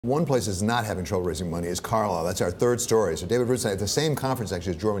One place that's not having trouble raising money is Carlyle. That's our third story. So David Rubenstein, at the same conference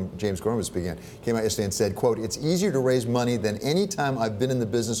actually as James Gorman was speaking at, came out yesterday and said, quote, "It's easier to raise money than any time I've been in the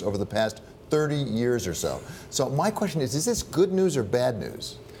business over the past 30 years or so." So my question is this good news or bad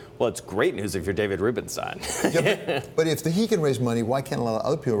news? Well, it's great news if you're David Rubenstein. Yeah, but if he can raise money, why can't a lot of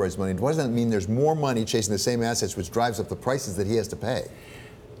other people raise money? Why does that mean there's more money chasing the same assets, which drives up the prices that he has to pay?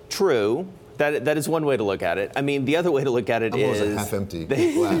 True. That is one way to look at it. I mean, the other way to look at it is a half-empty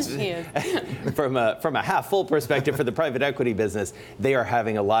glass. from a half-full perspective for the private equity business, they are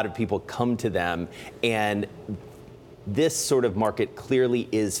having a lot of people come to them, and this sort of market clearly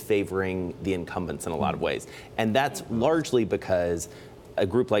is favoring the incumbents in a lot of ways. And that's largely because a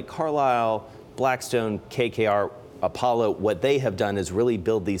group like Carlyle, Blackstone, KKR, Apollo, what they have done is really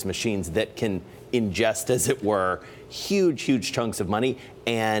build these machines that can ingest, as it were, huge chunks of money.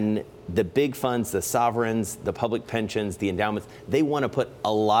 And the big funds, the sovereigns, the public pensions, the endowments, they want to put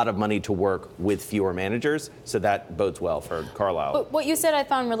a lot of money to work with fewer managers. So that bodes well for Carlyle. But what you said I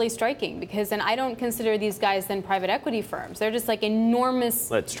found really striking, because then I don't consider these guys then private equity firms. They're just like enormous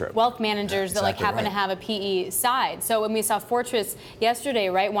wealth managers that happen to have a PE side. So when we saw Fortress yesterday,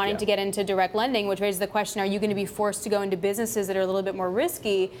 right, wanting to get into direct lending, which raises the question, are you going to be forced to go into businesses that are a little bit more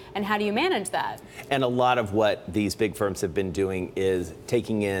risky, and how do you manage that? And a lot of what these big firms have been doing is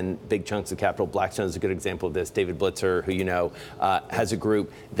taking in big chunks of capital. Blackstone is a good example of this. David Blitzer, who you know, has a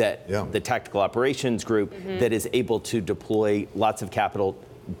group that, the tactical operations group, that is able to deploy lots of capital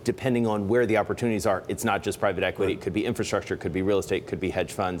depending on where the opportunities are. It's not just private equity. It could be infrastructure, it could be real estate, it could be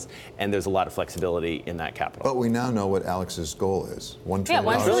hedge funds, and there's a lot of flexibility in that capital. But we now know what Alix's goal is. $1 trillion.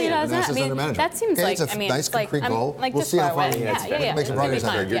 $1 trillion. I mean, that seems like, it's a nice concrete goal. Like we'll see how far we make some progress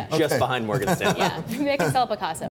on it. You're just behind Morgan Stanley. Maybe I can sell Picasso.